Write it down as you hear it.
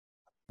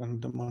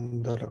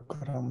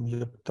Gandhamandalakaram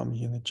yaptam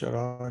yena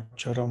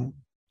characharam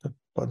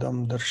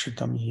padam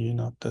darshitam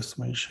yena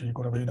tasmai shri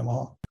gurave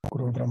namaha.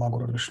 Guru Brahma,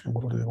 Guru Vishnu,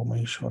 Guru Дева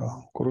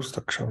Maheshwara, Guru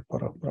Стакшар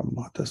Пара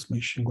Брахма, Тасмай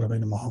Шри Гуравей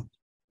Намаха.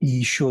 И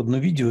еще одно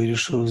видео я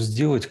решил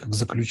сделать как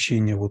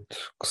заключение вот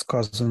к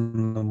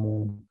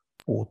сказанному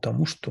по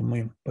тому, что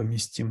мы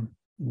поместим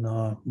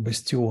на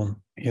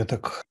бастион. Я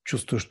так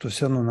чувствую, что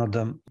все равно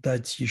надо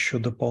дать еще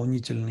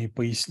дополнительные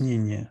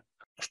пояснения,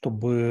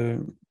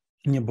 чтобы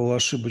не было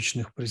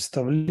ошибочных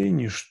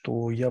представлений,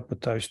 что я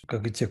пытаюсь,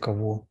 как и те,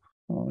 кого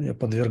я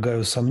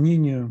подвергаю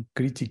сомнению,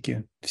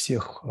 критике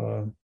всех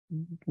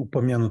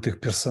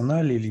упомянутых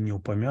персоналей или не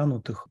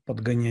упомянутых,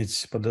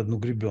 подгонять под одну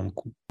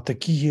гребенку.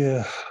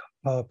 Такие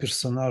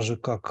персонажи,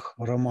 как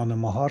Рамана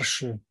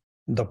Магарши,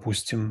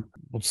 допустим,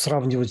 вот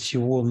сравнивать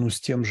его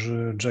с тем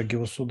же Джаги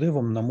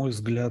Васудевом, на мой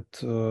взгляд,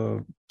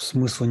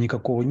 смысла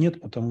никакого нет,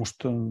 потому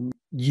что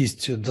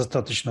есть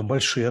достаточно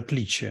большие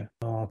отличия.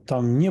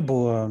 Там не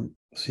было,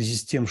 в связи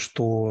с тем,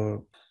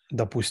 что,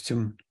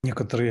 допустим,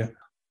 некоторые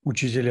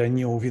учителя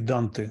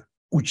неоведанты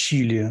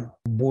учили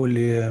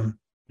более,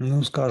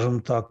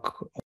 скажем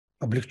так,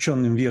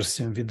 облегченным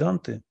версиям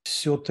веданты,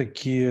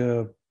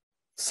 все-таки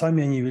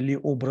сами они вели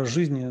образ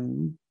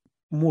жизни,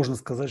 можно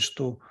сказать,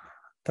 что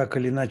так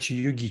или иначе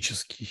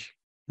йогический.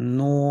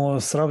 Но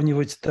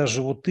сравнивать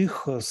даже вот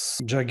их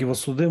с Джаги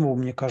Васудевом,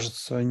 мне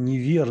кажется,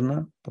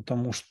 неверно,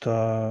 потому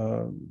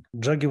что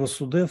Джаги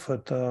Васудев –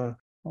 это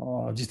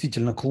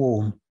действительно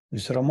клоун. То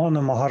есть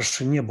Рамана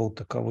Магарши не был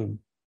таковым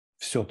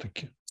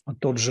все-таки. А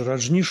тот же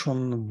Раджниш,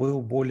 он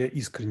был более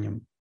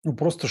искренним.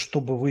 Просто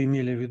чтобы вы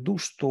имели в виду,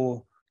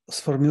 что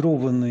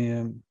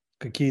сформированные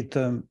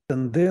какие-то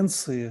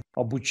тенденции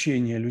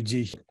обучения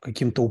людей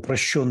каким-то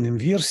упрощенным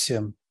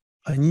версиям,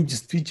 они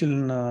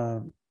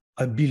действительно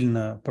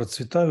обильно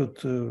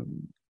процветают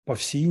по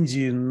всей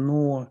Индии,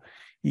 но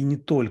и не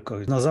только.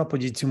 На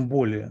Западе тем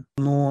более.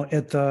 Но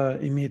это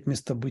имеет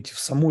место быть в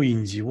самой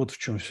Индии. Вот в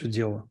чем все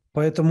дело.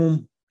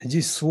 Поэтому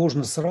здесь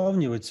сложно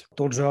сравнивать.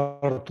 Тот же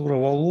Артур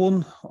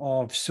Авалон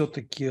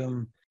все-таки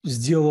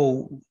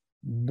сделал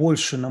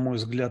больше, на мой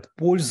взгляд,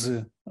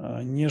 пользы,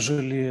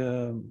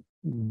 нежели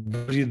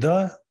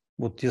вреда,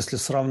 вот если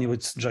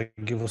сравнивать с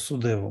Джаги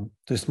Васудевом.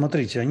 То есть,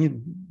 смотрите,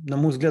 они, на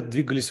мой взгляд,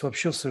 двигались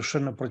вообще в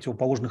совершенно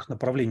противоположных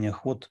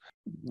направлениях. Вот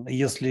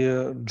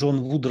если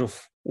Джон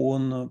Вудров,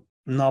 он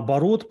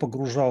наоборот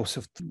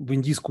погружался в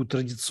индийскую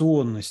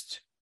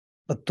традиционность,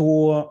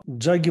 то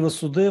Джаги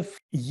Васудев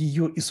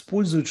ее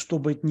использует,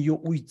 чтобы от нее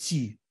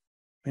уйти.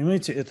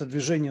 Понимаете, это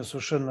движение в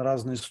совершенно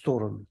разные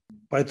стороны.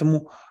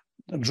 Поэтому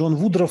Джон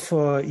Вудров,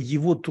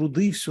 его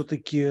труды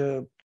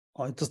все-таки,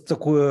 это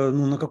такое,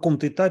 на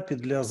каком-то этапе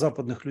для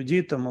западных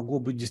людей это могло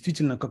быть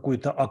действительно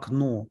какое-то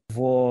окно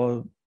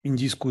в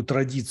индийскую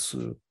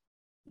традицию.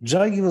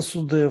 Джаги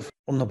Васудев,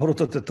 он,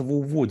 наоборот, от этого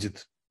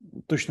уводит.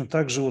 Точно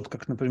так же, вот,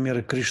 как, например,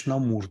 и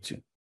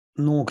Кришнамурти.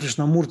 Но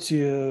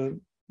Кришнамурти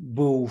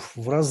был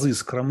в разы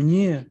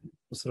скромнее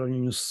по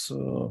сравнению с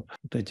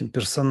вот этим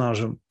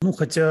персонажем.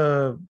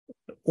 Хотя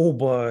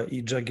оба,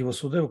 и Джаги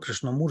Васудева,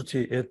 Кришнамурти,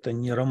 это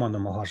не Рамана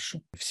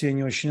Магарши. Все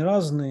они очень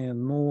разные,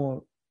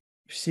 но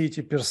все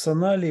эти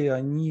персонали,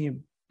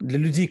 они для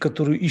людей,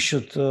 которые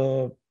ищут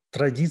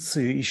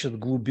традиции, ищут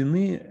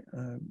глубины,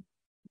 то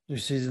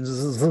есть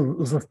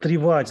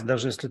застревать,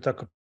 даже если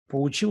так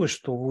получилось,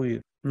 что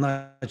вы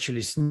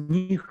начали с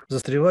них,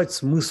 застревать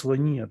смысла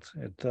нет.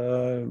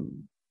 Это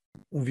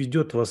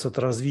уведет вас от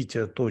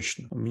развития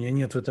точно. У меня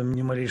нет в этом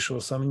ни малейшего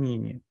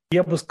сомнения.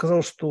 Я бы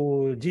сказал,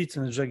 что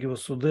деятельность Джаги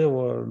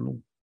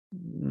Васудева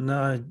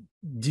на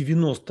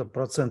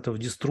 90%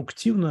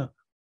 деструктивна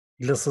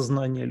для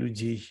сознания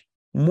людей.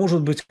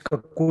 Может быть,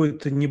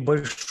 какой-то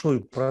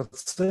небольшой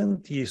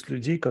процент есть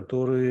людей,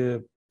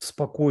 которые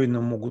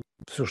спокойно могут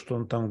все, что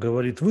он там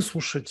говорит,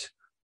 выслушать,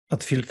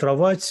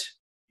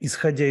 отфильтровать,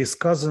 исходя из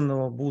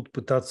сказанного, будут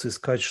пытаться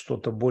искать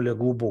что-то более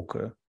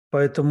глубокое.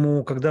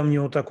 Поэтому, когда мне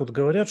вот так вот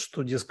говорят,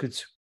 что,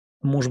 дескать,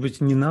 может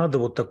быть, не надо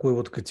вот такой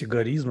вот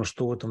категоризма,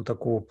 что в этом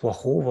такого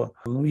плохого,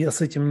 я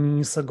с этим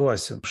не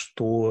согласен,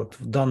 что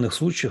в данных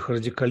случаях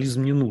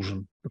радикализм не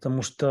нужен.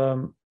 Потому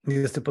что,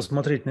 если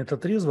посмотреть на это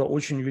трезво,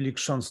 очень велик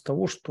шанс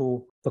того,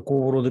 что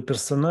такого рода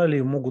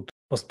персоналии могут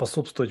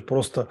поспособствовать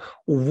просто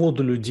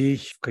уводу людей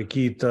в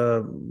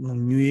какие-то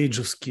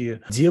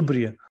нью-эйджевские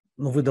дебри,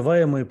 но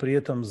выдаваемые при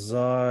этом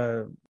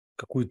за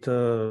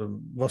какую-то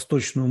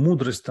восточную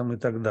мудрость там и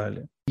так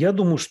далее. Я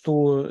думаю,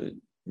 что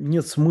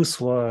нет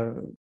смысла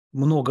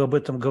много об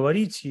этом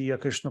говорить, и я,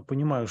 конечно,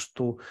 понимаю,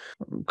 что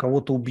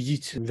кого-то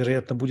убедить,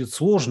 вероятно, будет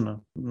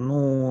сложно,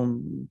 но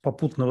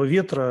попутного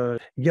ветра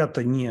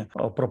я-то не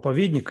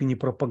проповедник и не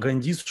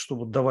пропагандист, что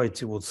вот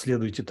давайте вот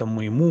следуйте там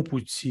моему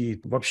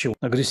пути, вообще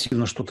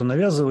агрессивно что-то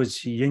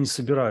навязывать я не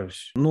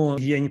собираюсь, но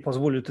я не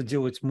позволю это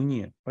делать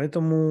мне,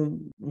 поэтому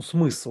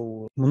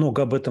смысл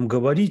много об этом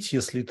говорить,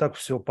 если и так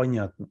все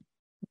понятно.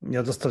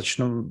 Я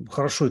достаточно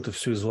хорошо это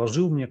все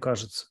изложил, мне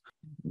кажется.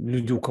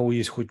 Люди, у кого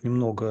есть хоть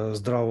немного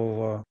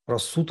здравого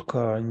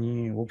рассудка,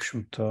 они, в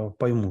общем-то,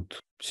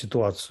 поймут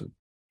ситуацию.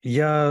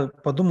 Я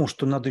подумал,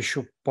 что надо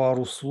еще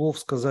пару слов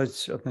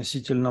сказать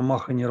относительно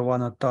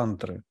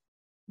Маханирвана-тантры.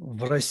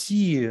 В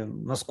России,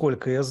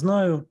 насколько я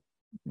знаю,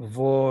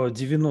 в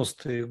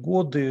 90-е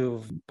годы,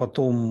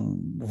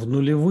 потом в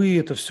нулевые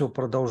это все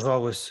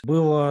продолжалось.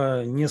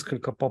 Было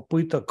несколько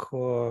попыток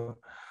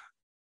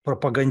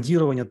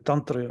пропагандирования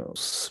тантры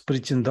с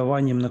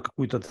претендованием на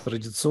какую-то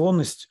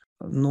традиционность.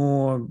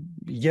 Но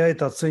я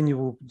это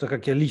оцениваю, так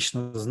как я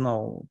лично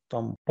знал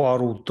там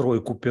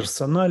пару-тройку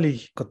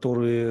персоналей,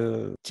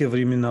 которые в те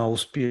времена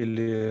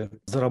успели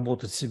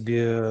заработать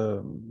себе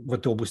в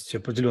этой области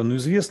определенную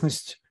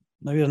известность.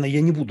 Наверное,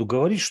 я не буду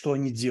говорить, что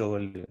они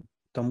делали,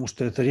 потому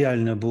что это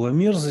реальная была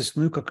мерзость,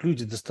 ну и как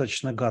люди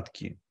достаточно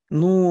гадкие.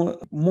 Ну,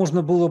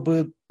 можно было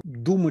бы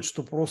думать,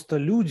 что просто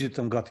люди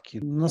там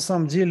гадкие. На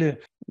самом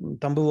деле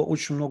там было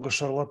очень много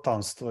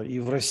шарлатанства. И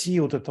в России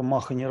вот эта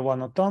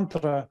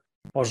Маханирвана-тантра,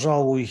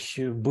 пожалуй,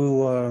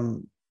 была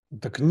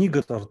эта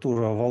книга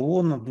Артура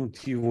Авалона, ну,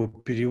 его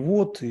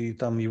перевод и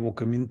там его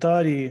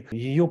комментарии.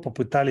 Ее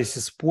попытались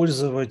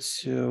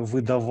использовать,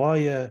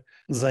 выдавая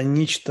за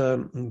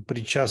нечто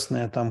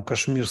причастное там к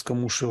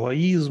кашмирскому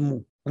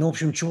шиваизму. Ну, в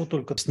общем, чего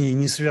только с ней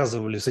не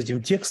связывали, с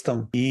этим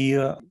текстом.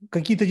 И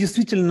какие-то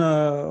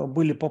действительно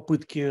были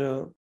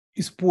попытки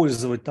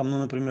использовать там, ну,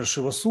 например,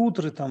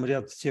 Шива-сутры, там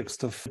ряд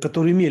текстов,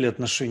 которые имели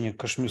отношение к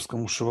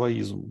кашмирскому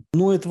шиваизму.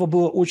 Но этого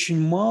было очень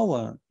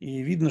мало,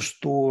 и видно,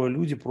 что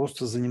люди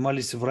просто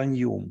занимались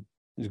враньем.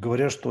 То есть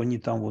говоря, что они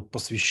там вот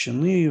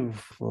посвящены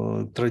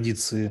в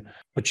традиции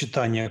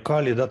почитания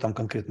Кали, да, там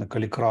конкретно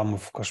каликрамы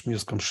в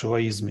кашмирском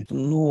шиваизме.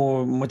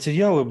 Но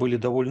материалы были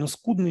довольно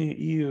скудные,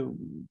 и,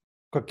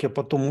 как я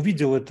потом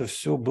увидел, это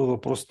все было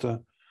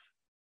просто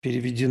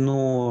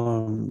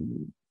переведено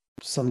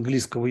с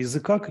английского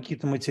языка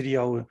какие-то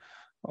материалы,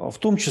 в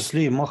том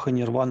числе и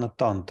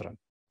Маханирвана-тантра.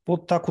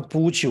 Вот так вот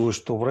получилось,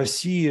 что в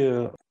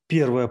России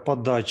первая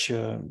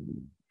подача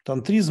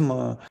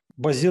тантризма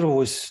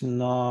базировалась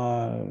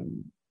на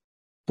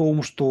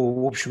том, что,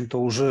 в общем-то,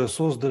 уже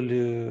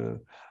создали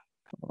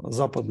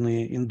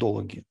западные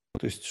индологи.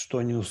 То есть, что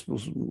они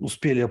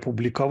успели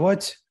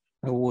опубликовать.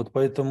 Вот,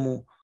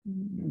 поэтому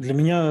для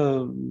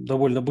меня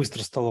довольно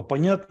быстро стало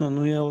понятно,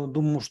 но я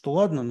думаю, что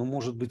ладно, ну,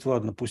 может быть,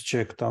 ладно, пусть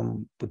человек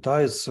там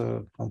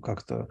пытается там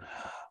как-то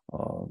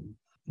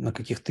на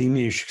каких-то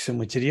имеющихся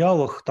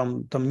материалах,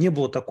 там не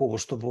было такого,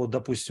 чтобы, вот,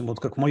 допустим, вот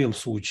как в моем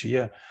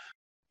случае,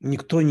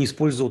 никто не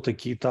использовал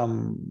такие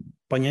там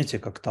понятия,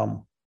 как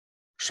там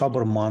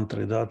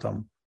шабр-мантры, да,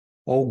 там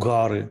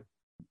аугары,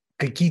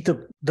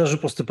 какие-то даже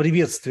просто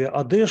приветствия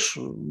Адеш,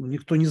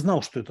 никто не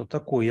знал, что это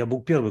такое. Я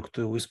был первый, кто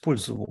его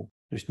использовал.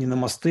 То есть не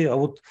намасте, а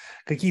вот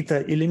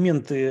какие-то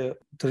элементы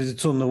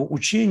традиционного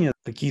учения,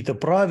 какие-то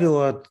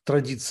правила,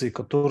 традиции,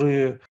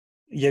 которые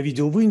я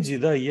видел в Индии,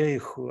 да,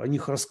 о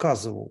них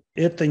рассказывал.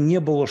 Это не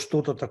было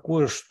что-то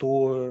такое,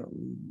 что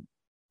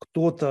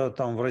кто-то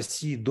там в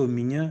России до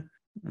меня,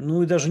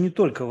 ну и даже не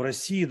только в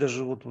России,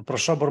 даже вот про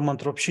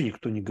шабар-мантру вообще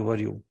никто не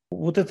говорил.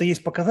 Вот это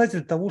есть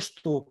показатель того,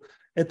 что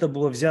это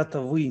было взято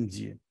в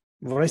Индии.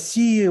 В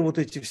России вот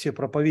эти все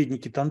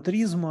проповедники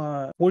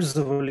тантризма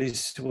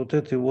пользовались вот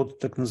этой вот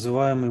так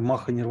называемой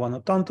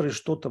Маханирвана-тантрой.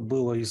 Что-то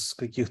было из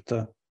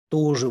каких-то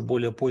тоже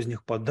более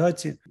поздних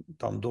подати.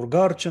 Там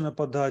Дургарчина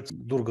подать,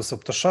 Дурга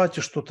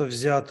Сапташати что-то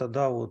взято,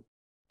 да, вот.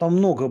 Там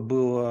много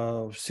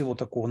было всего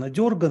такого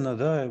надергано,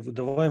 да,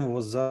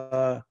 выдаваемого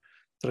за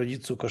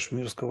традицию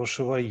кашмирского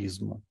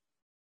шиваизма.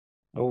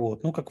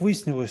 Вот. Ну, как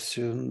выяснилось,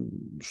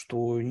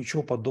 что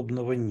ничего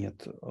подобного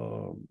нет.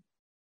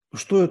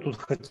 Что я тут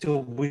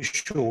хотел бы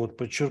еще вот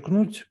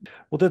подчеркнуть?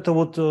 Вот это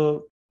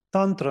вот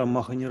тантра,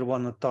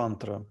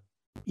 Маханирвана-тантра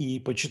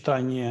и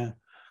почитание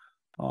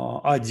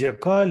Адья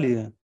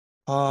Кали,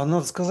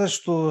 надо сказать,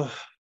 что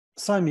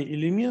сами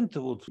элементы,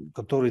 вот,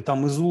 которые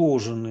там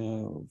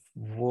изложены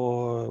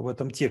в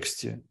этом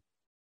тексте,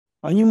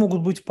 они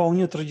могут быть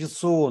вполне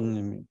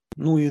традиционными.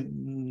 Ну и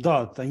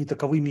да, они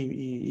таковыми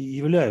и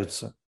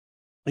являются.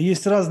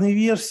 Есть разные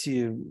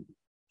версии,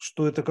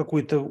 что это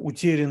какой-то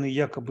утерянный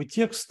якобы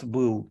текст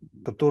был,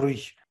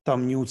 который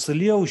там не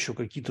уцелел, еще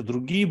какие-то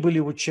другие были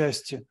его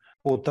части.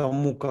 По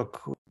тому,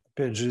 как,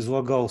 опять же,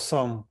 излагал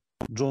сам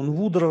Джон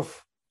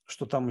Вудров,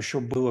 что там еще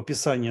было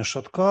описание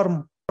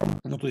шаткарм,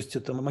 ну, то есть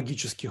это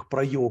магических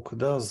проек,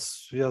 да,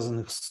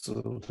 связанных с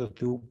вот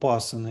этой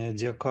упасанной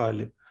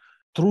адиакали.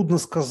 Трудно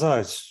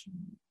сказать.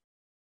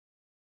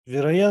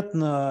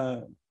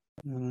 Вероятно,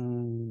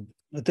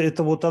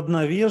 это вот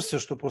одна версия,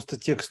 что просто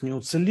текст не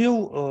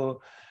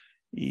уцелел,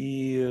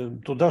 и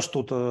туда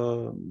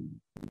что-то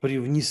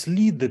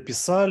привнесли,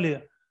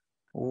 дописали.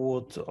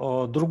 Вот.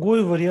 А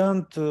другой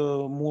вариант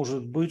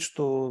может быть,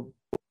 что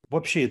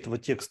вообще этого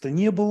текста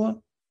не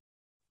было,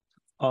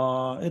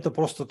 а это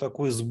просто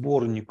такой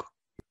сборник.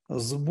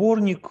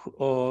 Сборник,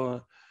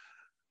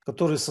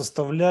 который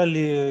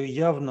составляли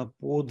явно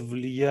под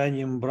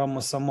влиянием Брахма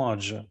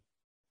Самаджа.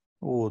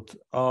 Вот.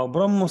 А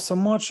Брахма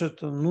Самадж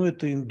это, ну,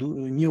 это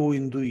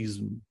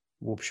неоиндуизм,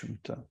 в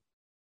общем-то.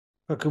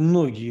 Как и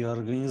многие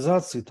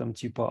организации, там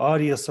типа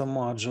Ария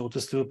Самаджа. Вот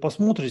если вы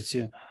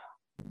посмотрите,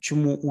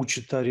 чему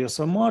учит Ария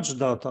Самадж,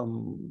 да,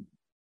 там,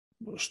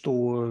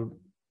 что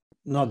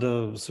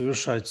надо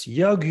совершать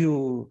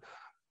ягью,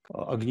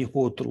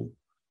 Агнихотру,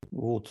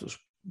 вот,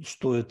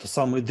 что это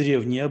самый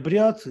древний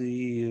обряд,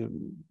 и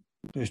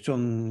то есть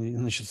он,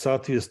 значит,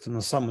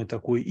 соответственно, самый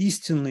такой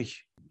истинный,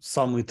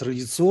 самый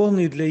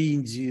традиционный для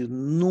Индии,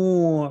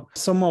 но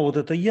сама вот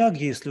эта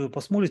ягья, если вы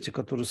посмотрите,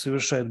 которую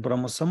совершает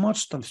Брахма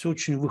Самадж, там все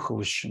очень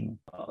выхолощено.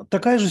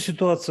 Такая же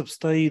ситуация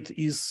обстоит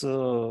и с,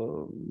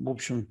 в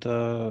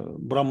общем-то,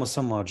 Брахма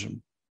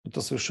Самаджем.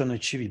 Это совершенно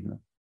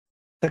очевидно.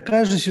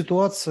 Такая же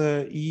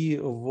ситуация и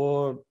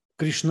в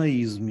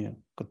кришнаизме,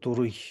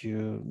 который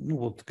ну,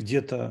 вот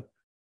где-то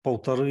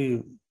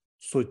 1,5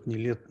 сотни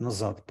лет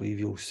назад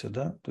появился,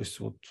 да, то есть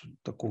вот в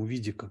таком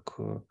виде, как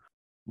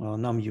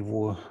нам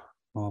его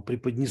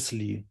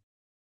преподнесли.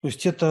 То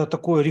есть это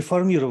такое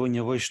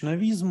реформирование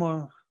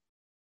вайшнавизма,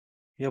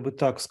 я бы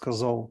так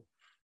сказал,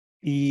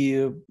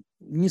 и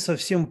не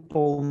совсем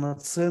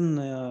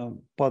полноценная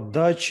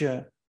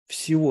подача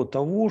всего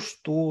того,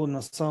 что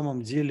на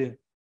самом деле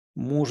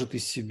может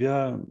из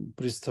себя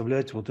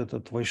представлять вот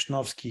этот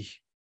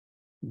вайшнавский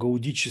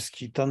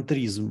гаудический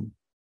тантризм.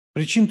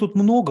 Причин тут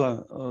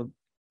много.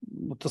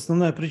 Вот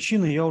основная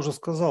причина, я уже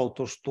сказал,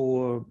 то,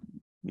 что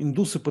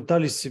индусы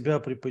пытались себя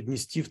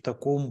преподнести в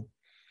таком,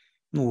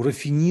 ну,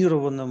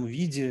 рафинированном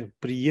виде,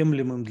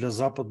 приемлемым для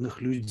западных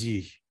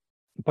людей.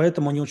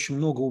 Поэтому они очень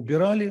много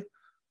убирали,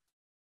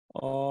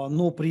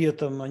 но при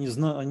этом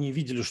они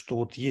видели, что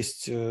вот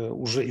есть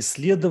уже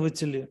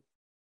исследователи,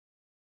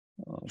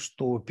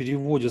 что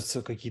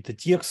переводятся какие-то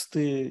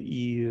тексты,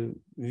 и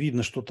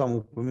видно, что там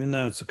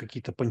упоминаются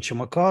какие-то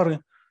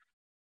панчамакары,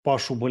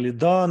 Пашу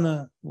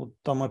Балидана, вот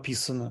там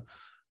описано.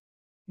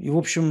 И, в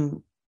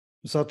общем,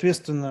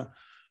 соответственно,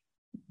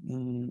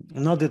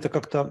 надо это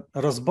как-то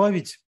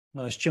разбавить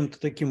с чем-то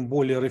таким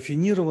более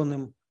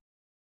рафинированным,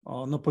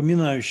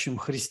 напоминающим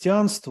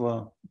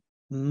христианство,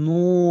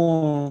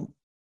 но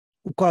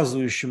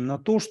указывающим на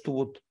то, что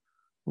вот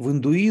в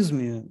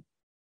индуизме,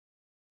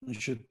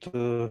 значит,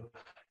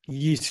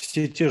 есть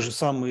все те же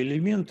самые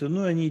элементы,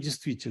 но они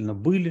действительно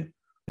были.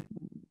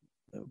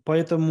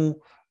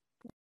 Поэтому,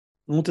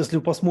 ну, вот если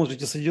вы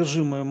посмотрите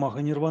содержимое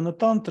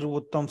Маханирвана-тантры,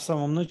 вот там в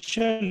самом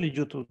начале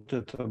идет вот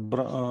это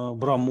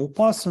Брахма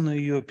Упасана,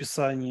 ее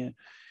описание.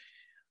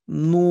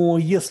 Но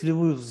если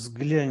вы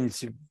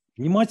взглянете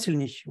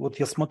внимательней, вот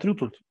я смотрю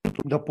тут,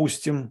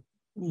 допустим,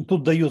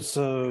 тут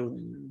дается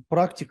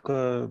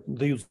практика,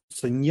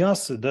 даются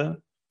ньясы, да,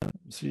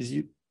 в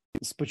связи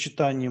с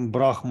почитанием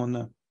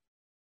Брахмана,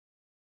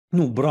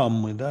 ну,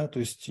 Браммы, да, то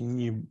есть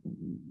не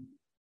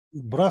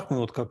Брахмы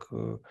вот как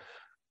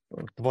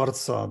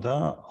Творца,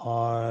 да,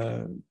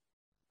 а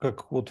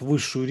как вот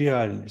высшую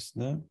реальность,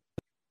 да,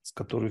 с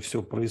которой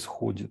все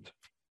происходит.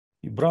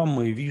 И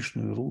Брахма, и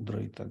Вишну, и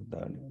Рудра, и так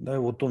далее. Да, и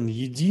вот он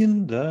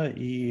един, да,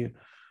 и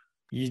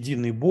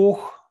единый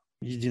Бог,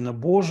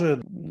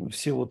 единобожие,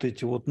 все вот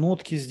эти вот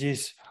нотки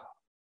здесь.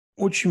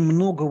 Очень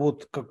много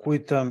вот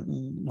какой-то,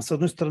 с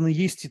одной стороны,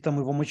 есть и там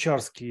и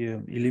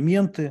вамачарские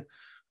элементы,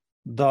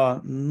 да,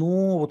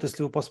 но вот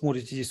если вы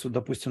посмотрите, здесь вот,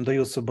 допустим,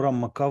 дается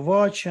Брахма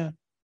Кавача,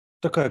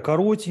 такая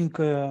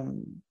коротенькая,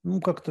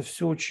 ну, как-то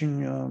все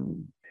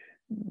очень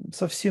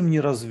совсем не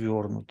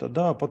развернуто,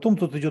 да. Потом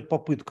тут идет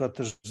попытка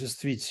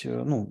отождествить,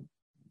 ну,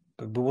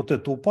 как бы вот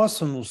эту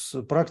упасану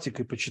с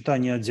практикой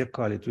почитания Адья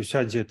Кали. То есть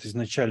Адья – это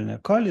изначальная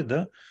Кали,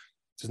 да,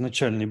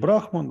 изначальный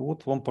Брахман,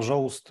 вот вам,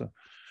 пожалуйста.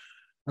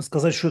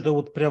 Сказать, что это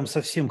вот прям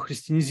совсем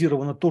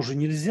христианизировано тоже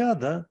нельзя,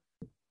 да.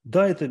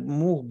 Да, это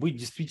мог быть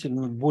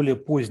действительно более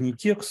поздний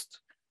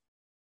текст,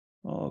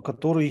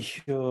 который,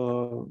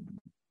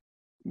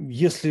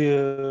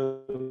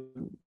 если,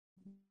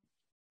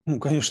 ну,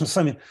 конечно,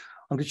 сами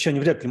англичане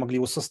вряд ли могли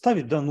его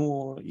составить, да,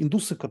 но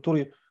индусы,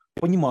 которые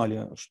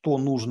понимали, что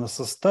нужно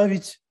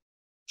составить,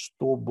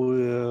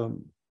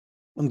 чтобы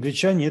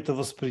англичане это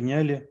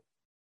восприняли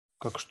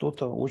как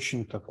что-то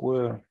очень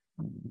такое,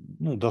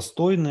 ну,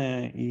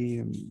 достойное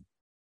и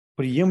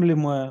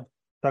приемлемое,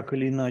 так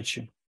или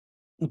иначе.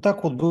 И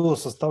так вот было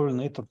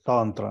составлено это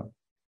тантра.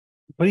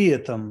 При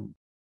этом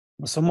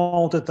сама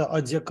вот эта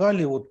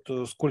Адьякали, вот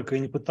сколько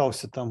я не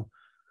пытался там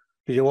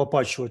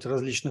перелопачивать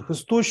различных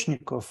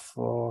источников,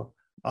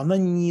 она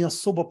не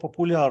особо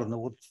популярна.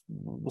 Вот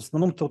в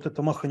основном-то вот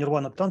эта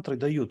Маханирвана-тантра и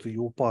дает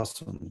ее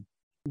упасану.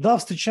 Да,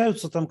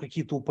 встречаются там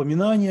какие-то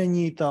упоминания о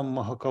ней, там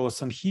Махакала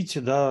Самхити,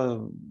 да,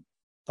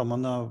 там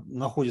она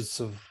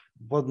находится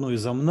в одной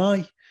из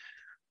амнай,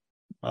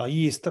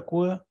 есть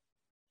такое,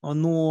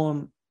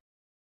 но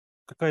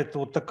какая-то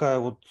вот такая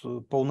вот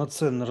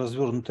полноценно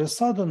развернутая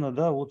садхана,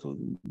 да, вот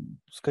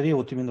скорее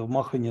вот именно в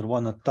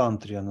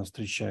Маханирвана-тантре она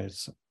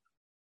встречается.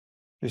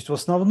 То есть в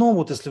основном,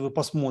 вот если вы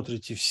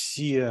посмотрите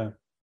все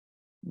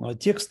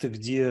тексты,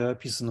 где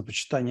описано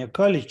почитание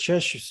Кали,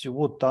 чаще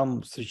всего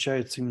там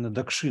встречается именно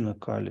Дакшина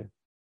Кали.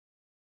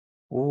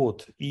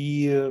 Вот.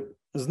 И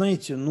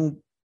знаете,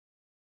 ну,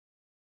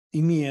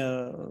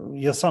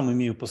 я сам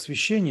имею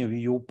посвящение в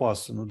ее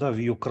упасану, да, в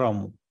ее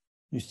краму.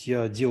 То есть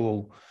я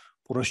делал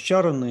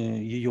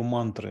пурашчараны, ее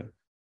мантры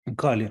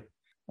Кали,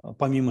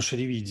 помимо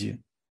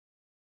Шривидии.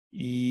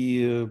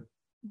 И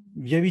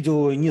я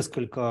видел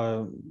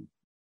несколько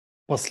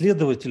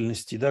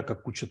последовательностей, да,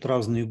 как учат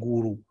разные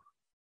гуру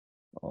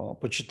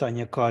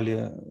почитания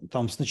Кали.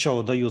 Там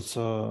сначала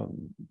дается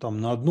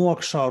там, на одну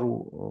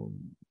акшару,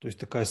 то есть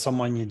такая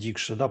саманья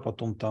дикша, да,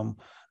 потом там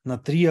на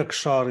 3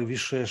 акшары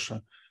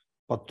вишеша,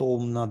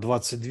 потом на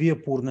 22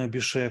 пурная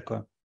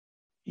бишека.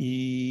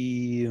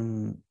 И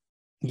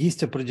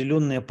есть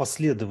определенная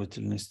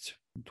последовательность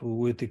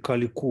у этой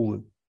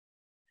кали-кулы.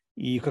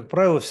 И, как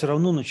правило, все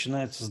равно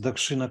начинается с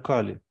дакшина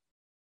кали.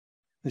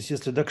 То есть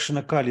если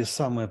дакшина кали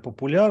самая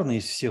популярная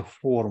из всех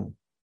форм,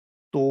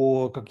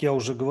 то, как я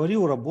уже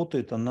говорил,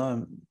 работает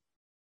она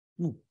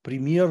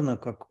примерно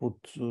как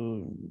вот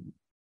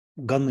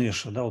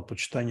Ганеша, да, вот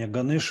почитание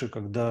Ганеши,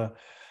 когда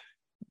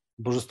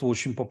божество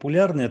очень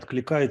популярное,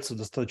 откликается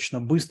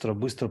достаточно быстро,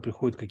 быстро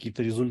приходят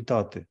какие-то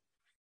результаты.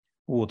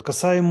 Вот.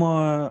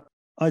 Касаемо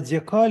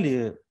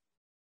Адья-Кали,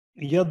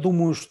 я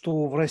думаю,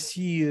 что в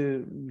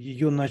России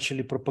ее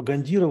начали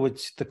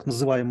пропагандировать так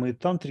называемые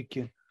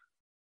тантрики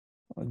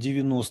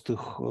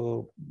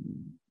 90-х,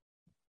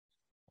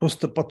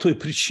 просто по той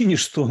причине,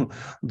 что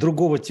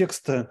другого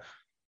текста,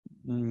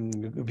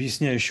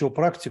 объясняющего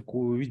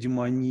практику,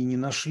 видимо, они не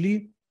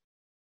нашли.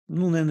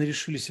 Наверное,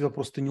 решили себя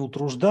просто не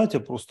утруждать, а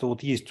просто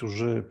вот есть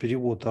уже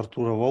перевод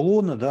Артура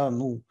Валлона, да,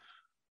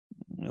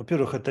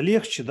 во-первых, это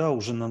легче, да,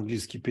 уже на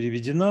английский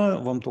переведена,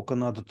 вам только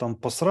надо там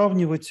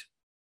посравнивать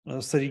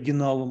с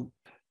оригиналом,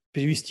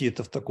 перевести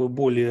это в такой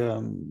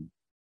более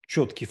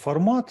четкий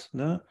формат,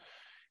 да,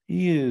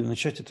 и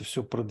начать это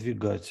все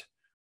продвигать.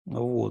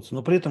 Вот.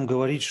 Но при этом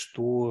говорить,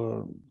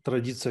 что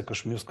традиция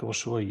кашмирского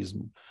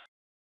шиваизма.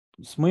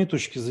 С моей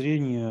точки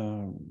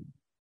зрения,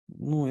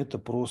 это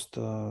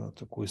просто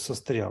такой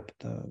состряп.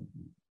 Да.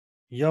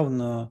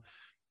 Явно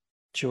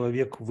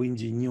человек в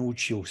Индии не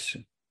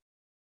учился.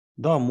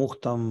 Да, мог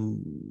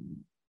там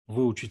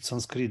выучить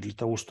санскрит для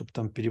того, чтобы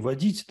там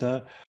переводить,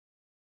 да,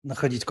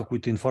 находить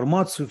какую-то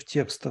информацию в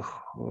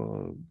текстах,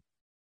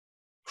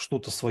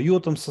 что-то свое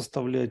там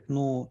составлять,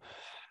 но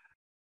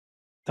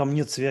там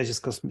нет связи с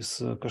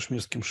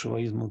кашмирским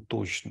шиваизмом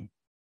точно.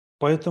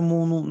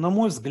 Поэтому, на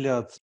мой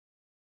взгляд,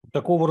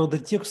 такого рода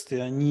тексты,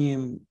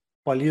 они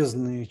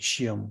полезны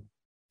чем?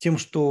 Тем,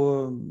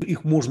 что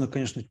их можно,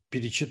 конечно,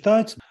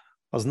 перечитать,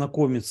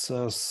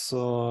 ознакомиться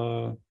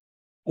с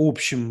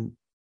общим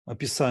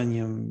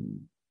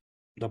описанием,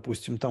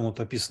 допустим, там вот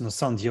описано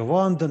Сандья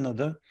Вандана,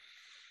 да,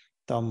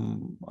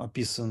 там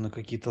описаны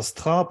какие-то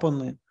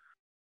стхапаны,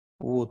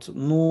 вот,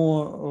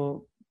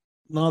 но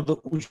надо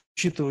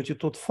учитывать и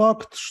тот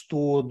факт,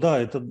 что, да,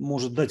 это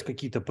может дать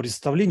какие-то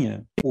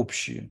представления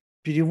общие.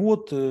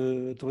 Перевод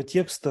этого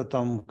текста,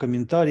 там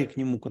комментарии к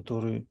нему,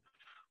 которые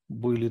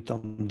были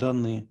там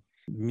даны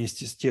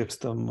вместе с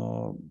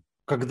текстом,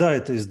 когда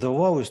это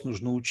издавалось,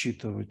 нужно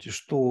учитывать, и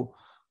что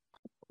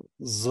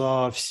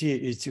за все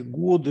эти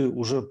годы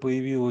уже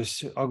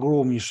появилось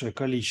огромнейшее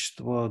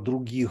количество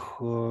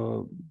других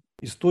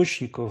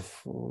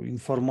источников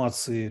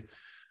информации,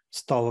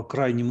 стало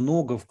крайне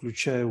много,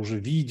 включая уже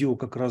видео,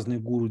 как разные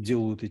гуру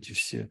делают эти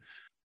все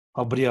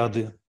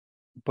обряды.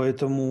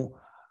 Поэтому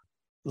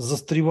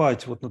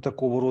застревать вот на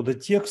такого рода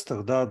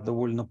текстах, да,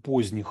 довольно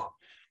поздних,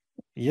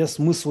 я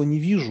смысла не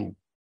вижу.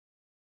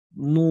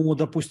 Но,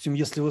 допустим,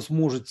 если вы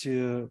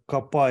сможете,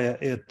 копая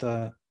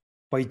это,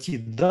 пойти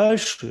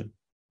дальше,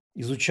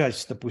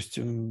 изучать,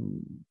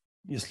 допустим,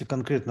 если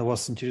конкретно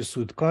вас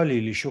интересует Кали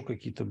или еще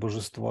какие-то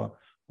божества,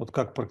 вот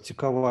как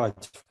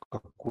практиковать, в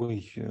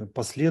какой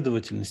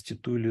последовательности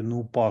ту или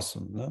иную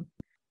упасану. Да?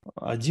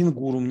 Один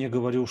гуру мне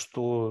говорил,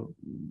 что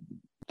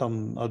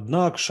там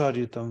одна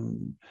акшари,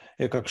 там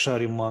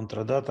эк-акшари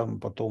мантра, да, там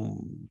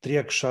потом 3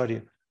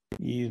 акшари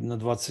и на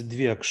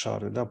 22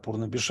 акшары, да,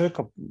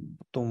 пурна-бишека,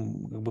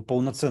 потом как бы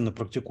полноценно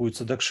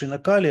практикуется дакшина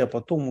кали, а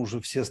потом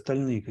уже все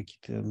остальные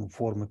какие-то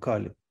формы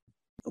кали.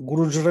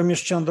 Гуруджи Рамеш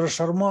Чандра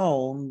Шарма,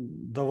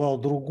 он давал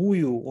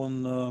другую,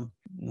 он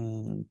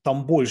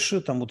там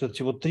больше, там вот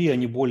эти вот 3,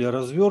 они более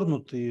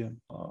развернутые,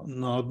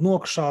 на одну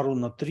акшару,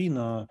 на 3,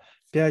 на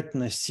 5,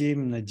 на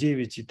 7, на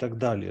 9 и так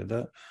далее.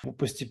 Да.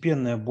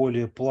 Постепенная,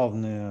 более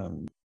плавная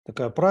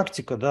такая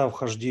практика, да,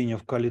 вхождения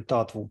в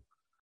кали-татву.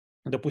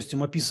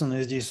 Допустим,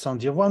 описанная здесь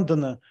Сандья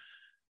Вандана,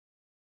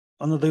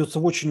 она дается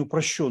в очень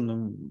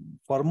упрощенном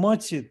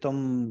формате,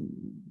 там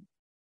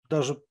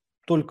даже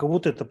только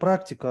вот эта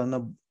практика,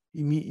 она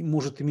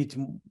может иметь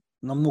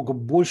намного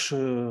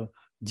больше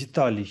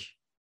деталей.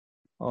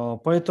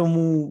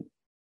 Поэтому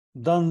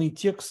данный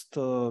текст,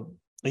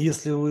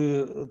 если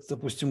вы,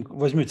 допустим,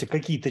 возьмете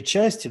какие-то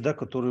части, да,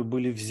 которые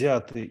были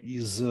взяты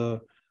из,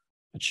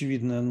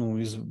 очевидно,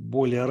 из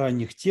более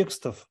ранних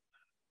текстов,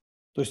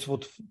 то есть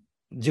вот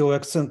делая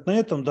акцент на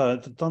этом, да,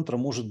 эта тантра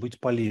может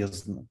быть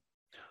полезна.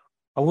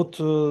 А вот,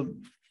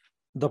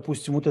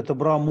 допустим, вот эта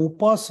Брахма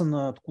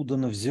Упасана, откуда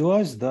она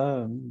взялась,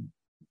 да,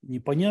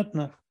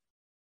 непонятно.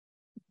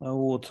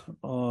 Вот,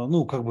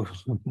 как бы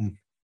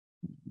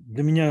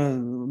для меня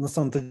на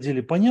самом-то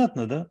деле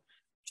понятно, да,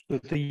 что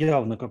это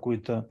явно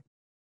какое-то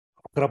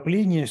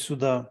вкрапление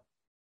сюда.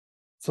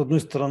 С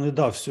одной стороны,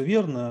 да, все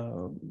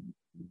верно,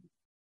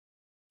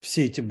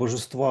 все эти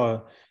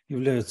божества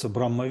являются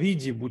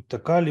Брахмавиди, будь то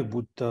Кали,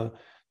 будь то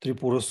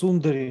Трипура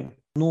Сундари.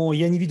 Но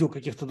я не видел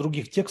каких-то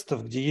других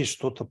текстов, где есть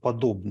что-то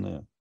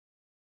подобное.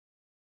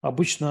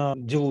 Обычно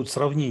делают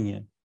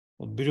сравнение.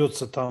 Вот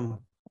берется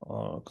там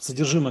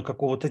содержимое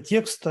какого-то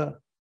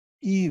текста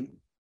и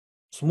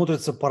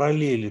смотрятся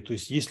параллели, то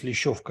есть есть ли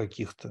еще в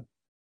каких-то.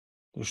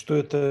 То есть что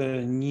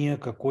это не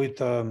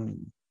какой-то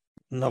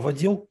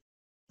новодел.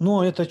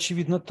 Но это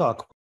очевидно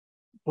так.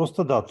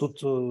 Просто да,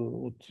 тут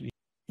вот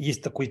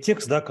есть такой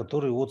текст, да,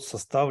 который вот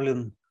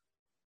составлен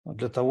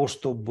для того,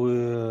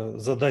 чтобы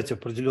задать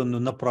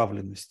определенную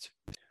направленность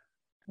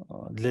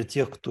для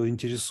тех, кто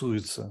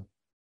интересуется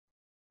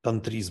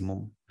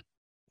тантризмом.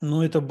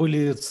 Но это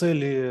были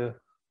цели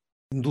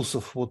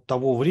индусов вот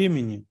того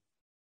времени,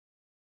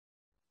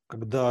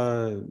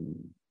 когда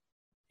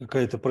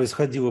какая-то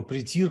происходила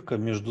притирка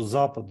между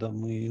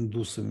Западом и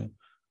индусами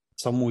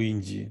в самой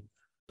Индии.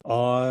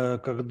 А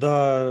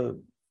когда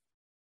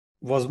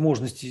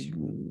возможностей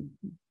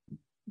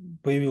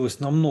появилось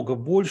намного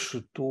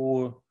больше,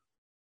 то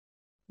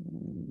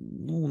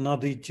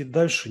надо идти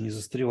дальше, не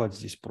застревать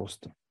здесь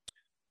просто.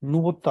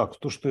 Ну, вот так,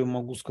 то, что я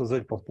могу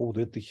сказать по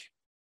поводу этой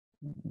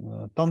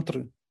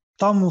тантры.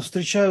 Там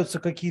встречаются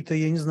какие-то,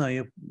 я не знаю,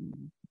 я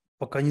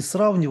пока не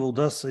сравнивал,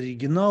 да, с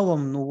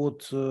оригиналом, но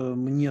вот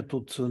мне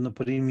тут,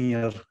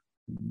 например,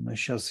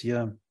 сейчас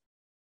я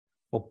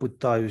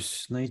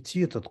попытаюсь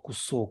найти этот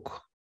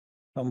кусок.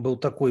 Там был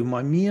такой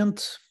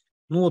момент,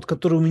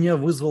 который у меня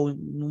вызвал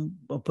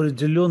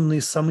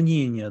определенные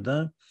сомнения,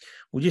 да.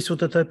 Вот здесь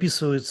вот это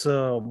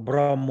описывается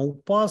Брахма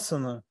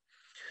Упасана,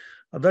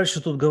 а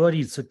дальше тут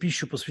говорится: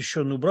 пищу,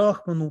 посвященную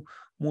Брахману,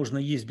 можно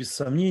есть без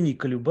сомнений,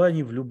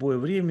 колебаний, в любое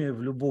время,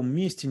 в любом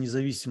месте,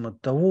 независимо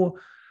от того,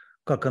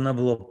 как она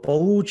была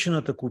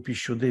получена. Такую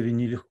пищу Деви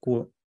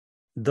нелегко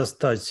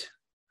достать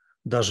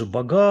даже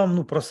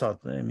богам, просад,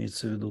 да,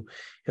 имеется в виду.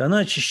 И она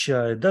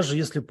очищает, даже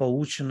если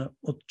получена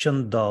от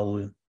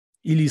чандалы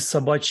или из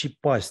собачьей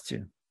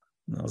пасти.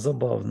 Да,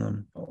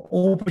 забавно.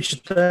 О,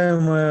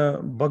 почитаемая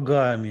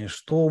богами,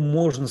 что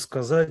можно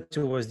сказать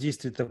о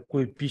воздействии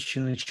такой пищи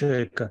на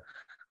человека?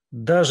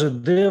 Даже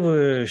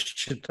девы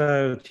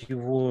считают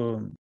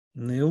его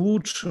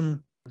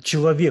наилучшим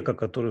человека,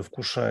 который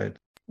вкушает.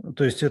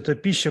 То есть это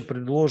пища,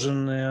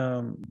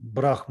 предложенная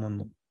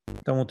Брахману.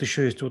 Там вот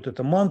еще есть вот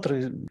эта мантра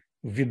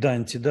в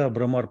Веданте, да,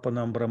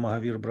 Брамарпанам,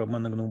 Брамагавир,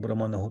 Браманагну,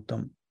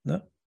 Браманагутам,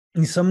 да.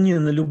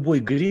 Несомненно,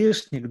 любой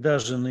грешник,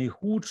 даже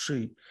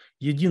наихудший,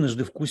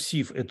 единожды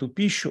вкусив эту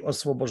пищу,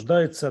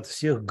 освобождается от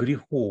всех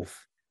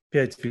грехов.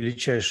 5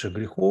 величайших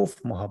грехов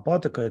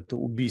Махапатака – это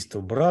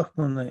убийство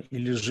брахмана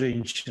или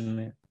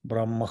женщины,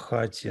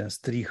 браммахатия,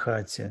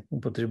 стрихатия,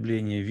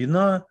 употребление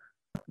вина,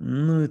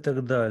 и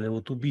так далее.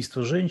 Вот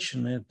убийство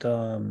женщины –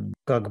 это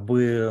как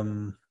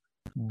бы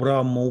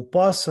Брахма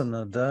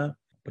Упасана, да,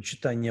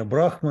 почитание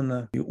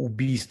брахмана и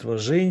убийство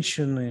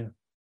женщины.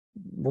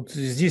 Вот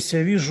здесь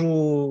я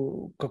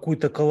вижу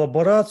какую-то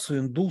коллаборацию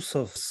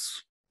индусов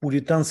с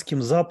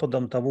пуританским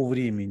Западом того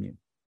времени.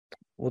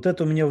 Вот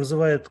это у меня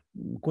вызывает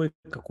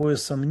кое-какое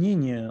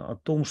сомнение о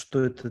том,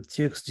 что этот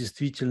текст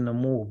действительно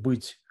мог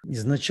быть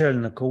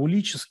изначально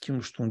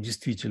каулическим, что он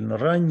действительно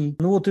ранний.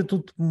 Вот и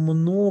тут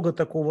много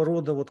такого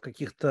рода вот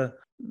каких-то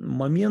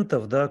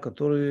моментов, да,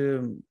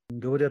 которые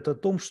говорят о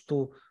том,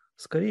 что,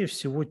 скорее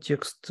всего,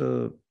 текст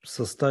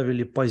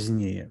составили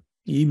позднее.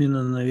 И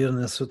именно,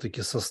 наверное,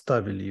 все-таки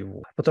составили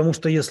его. Потому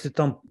что если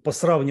там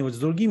посравнивать с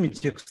другими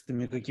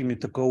текстами,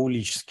 какими-то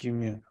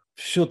каулическими,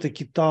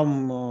 все-таки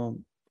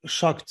там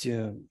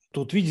шакти,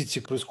 тут,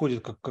 видите,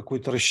 происходит как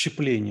какое-то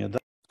расщепление, да?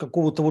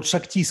 Какого-то вот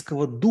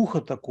шактийского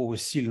духа такого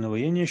сильного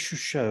я не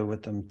ощущаю в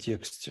этом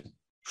тексте.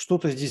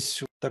 Что-то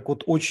здесь так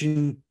вот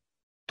очень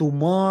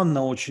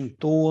туманно, очень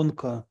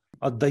тонко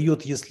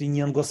отдает, если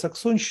не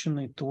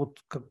англосаксонщиной, то вот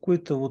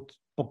какой-то вот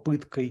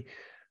попыткой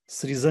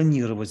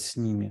срезонировать с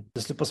ними.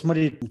 Если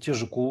посмотреть те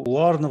же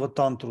кулуарного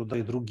тантру, да,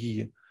 и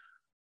другие,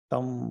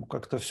 там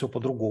как-то все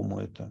по-другому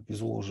это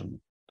изложено.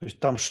 То есть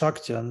там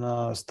шакти,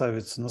 она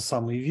ставится на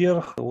самый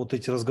верх. Вот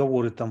эти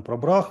разговоры там про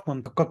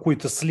брахман,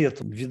 какой-то след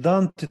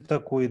веданты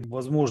такой,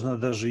 возможно,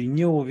 даже и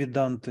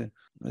неоведанты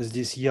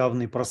здесь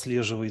явный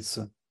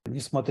прослеживается.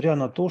 Несмотря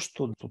на то,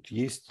 что тут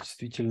есть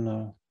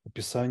действительно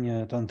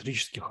описание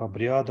тантрических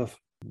обрядов.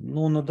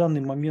 Но на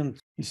данный момент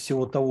из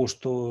всего того,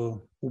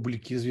 что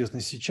публике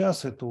известно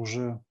сейчас, это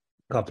уже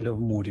капля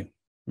в море.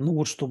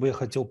 Вот что бы я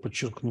хотел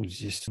подчеркнуть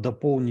здесь,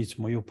 дополнить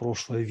мое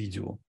прошлое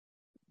видео.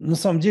 На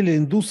самом деле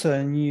индусы,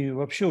 они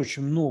вообще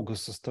очень много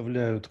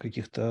составляют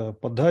каких-то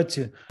по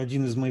дате.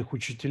 Один из моих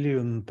учителей,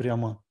 он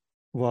прямо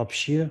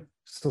вообще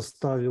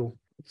составил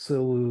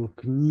целую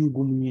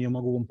книгу мне, я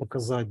могу вам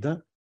показать,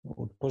 да?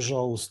 Вот,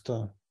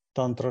 пожалуйста,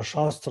 Тантра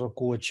Шастра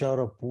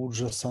Кулачара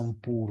Пуджа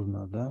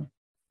Сампурна, да?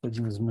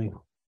 Один из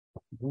моих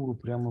гуру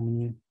прямо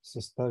мне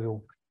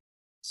составил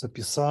с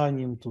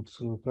описанием, тут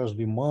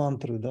каждой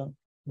мантры, да?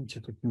 Эти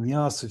тут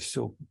нясы,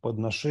 все,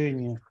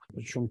 подношения,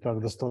 причем так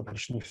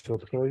достаточно все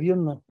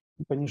откровенно.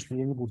 Конечно,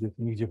 я не буду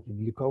это нигде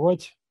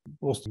публиковать,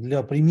 просто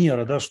для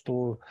примера, да,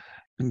 что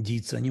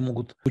индийцы, они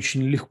могут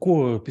очень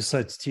легко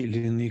писать те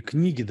или иные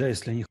книги, да,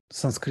 если они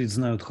санскрит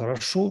знают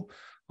хорошо,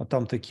 а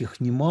там таких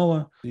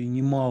немало, и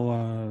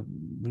немало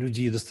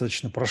людей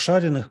достаточно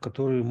прошаренных,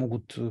 которые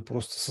могут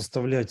просто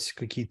составлять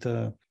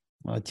какие-то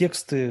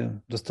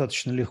тексты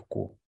достаточно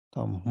легко.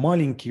 Там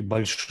маленькие,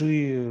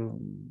 большие,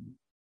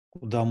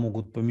 куда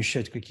могут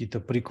помещать какие-то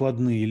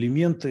прикладные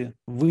элементы.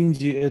 В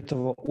Индии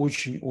этого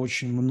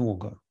очень-очень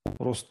много.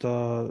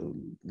 Просто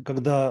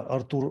когда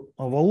Артур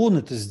Авалон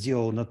это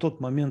сделал, на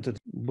тот момент это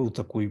был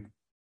такой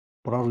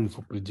прорыв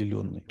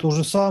определенный. То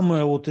же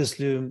самое, вот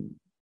если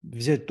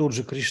взять тот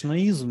же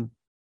кришнаизм,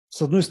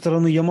 с одной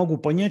стороны, я могу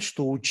понять,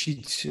 что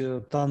учить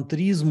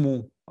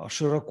тантризму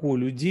широко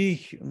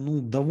людей, ну,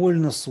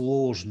 довольно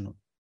сложно,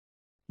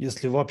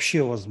 если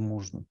вообще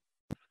возможно.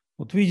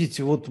 Вот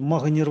видите, вот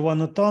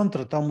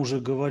Маханирвана-тантра там уже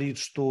говорит,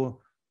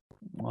 что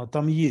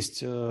там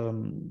есть,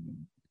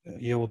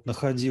 я вот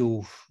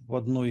находил в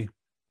одной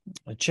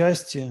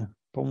части,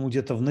 по-моему,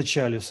 где-то в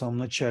начале, в самом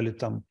начале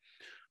там,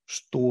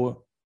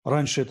 что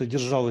раньше это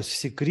держалось в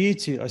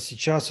секрете, а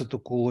сейчас эту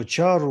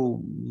кулачару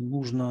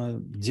нужно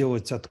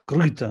делать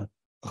открыто.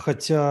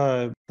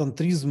 Хотя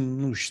тантризм,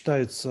 ну,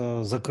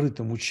 считается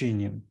закрытым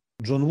учением.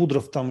 Джон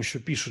Вудров там еще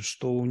пишет,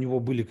 что у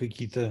него были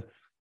какие-то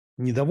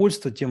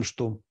недовольства тем,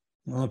 что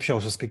он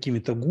общался с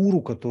какими-то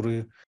гуру,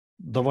 которые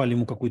давали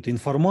ему какую-то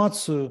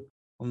информацию,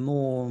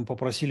 но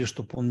попросили,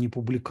 чтобы он не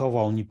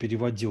публиковал, не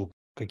переводил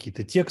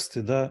какие-то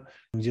тексты, да,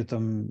 где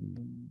там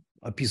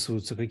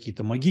описываются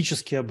какие-то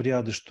магические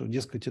обряды, что,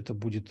 дескать, это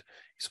будет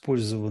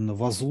использовано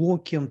во зло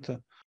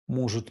кем-то,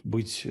 может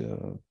быть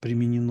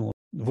применено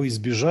во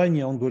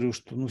избежание. Он говорил,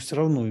 что ну, все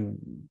равно,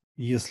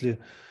 если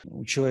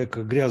у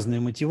человека грязная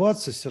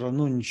мотивация, все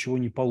равно ничего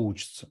не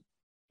получится.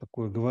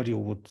 Такое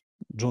говорил вот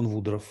Джон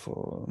Вудров.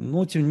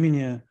 Но, тем не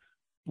менее,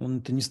 он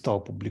это не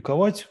стал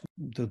публиковать,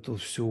 вот эту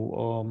всю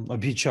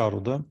объячару,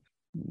 да,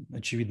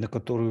 очевидно,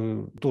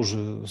 которую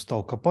тоже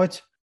стал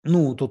копать.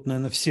 Ну, тут,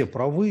 наверное, все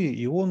правы,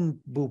 и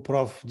он был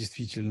прав,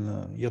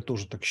 действительно. Я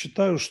тоже так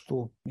считаю,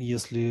 что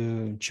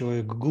если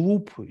человек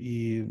глуп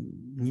и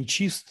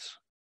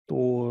нечист,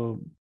 то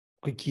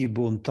какие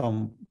бы он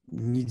там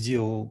ни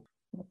делал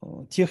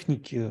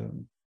техники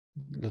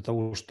для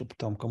того, чтобы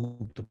там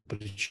кому-то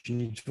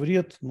причинить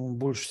вред, ну, он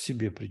больше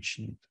себе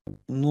причинит.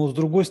 Но, с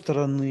другой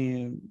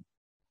стороны,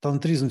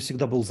 тантризм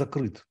всегда был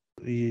закрыт.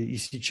 И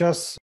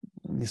сейчас,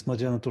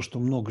 несмотря на то, что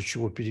много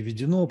чего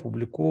переведено,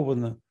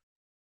 опубликовано,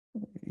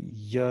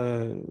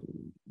 я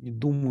не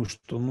думаю,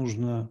 что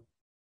нужно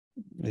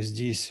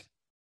здесь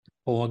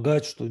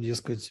полагать, что,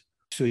 дескать,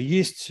 все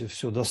есть,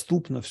 все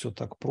доступно, все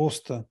так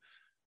просто.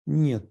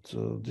 Нет,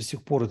 до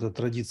сих пор эта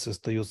традиция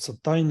остается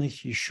тайной,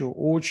 еще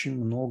очень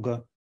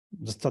много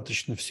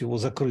достаточно всего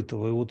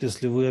закрытого. И вот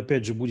если вы,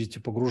 опять же, будете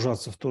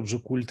погружаться в тот же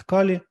культ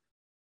Кали,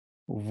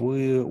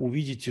 вы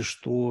увидите,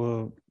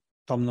 что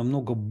там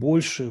намного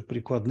больше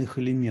прикладных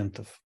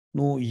элементов.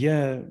 Ну,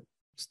 я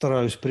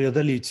стараюсь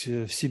преодолеть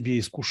в себе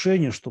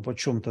искушение, чтобы о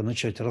чем-то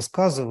начать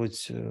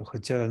рассказывать,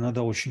 хотя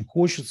иногда очень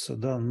хочется,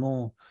 да,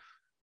 но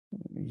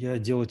я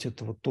делать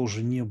этого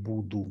тоже не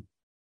буду.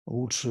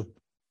 Лучше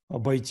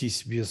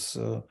обойтись без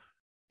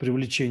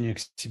привлечения к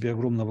себе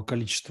огромного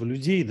количества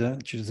людей, да,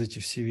 через эти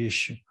все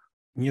вещи,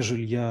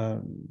 нежели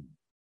я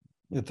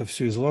это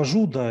все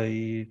изложу, да,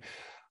 и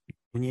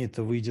мне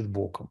это выйдет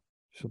боком.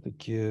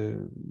 Все-таки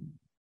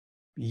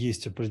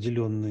есть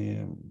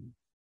определенные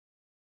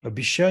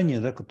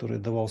обещания, да, которые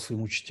я давал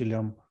своим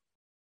учителям.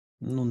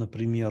 Ну,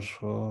 например,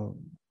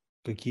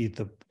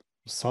 какие-то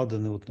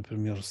садханы, вот,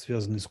 например,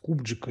 связанные с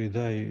кубджикой,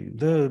 да, и,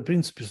 да, в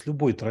принципе, с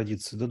любой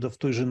традицией, да, в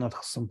той же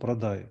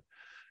Надха-сампрадае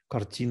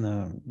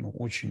картина, ну,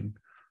 очень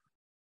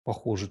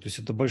похожа. То есть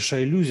это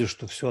большая иллюзия,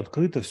 что все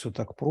открыто, все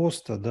так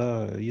просто,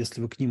 да.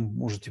 Если вы к ним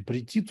можете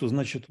прийти, то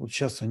значит вот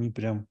сейчас они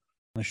прям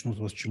начнут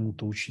вас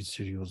чему-то учить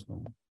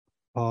серьезному.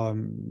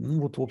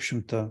 Ну вот, в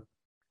общем-то,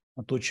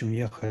 то, чем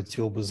я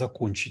хотел бы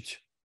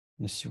закончить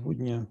на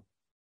сегодня,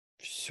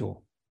 все.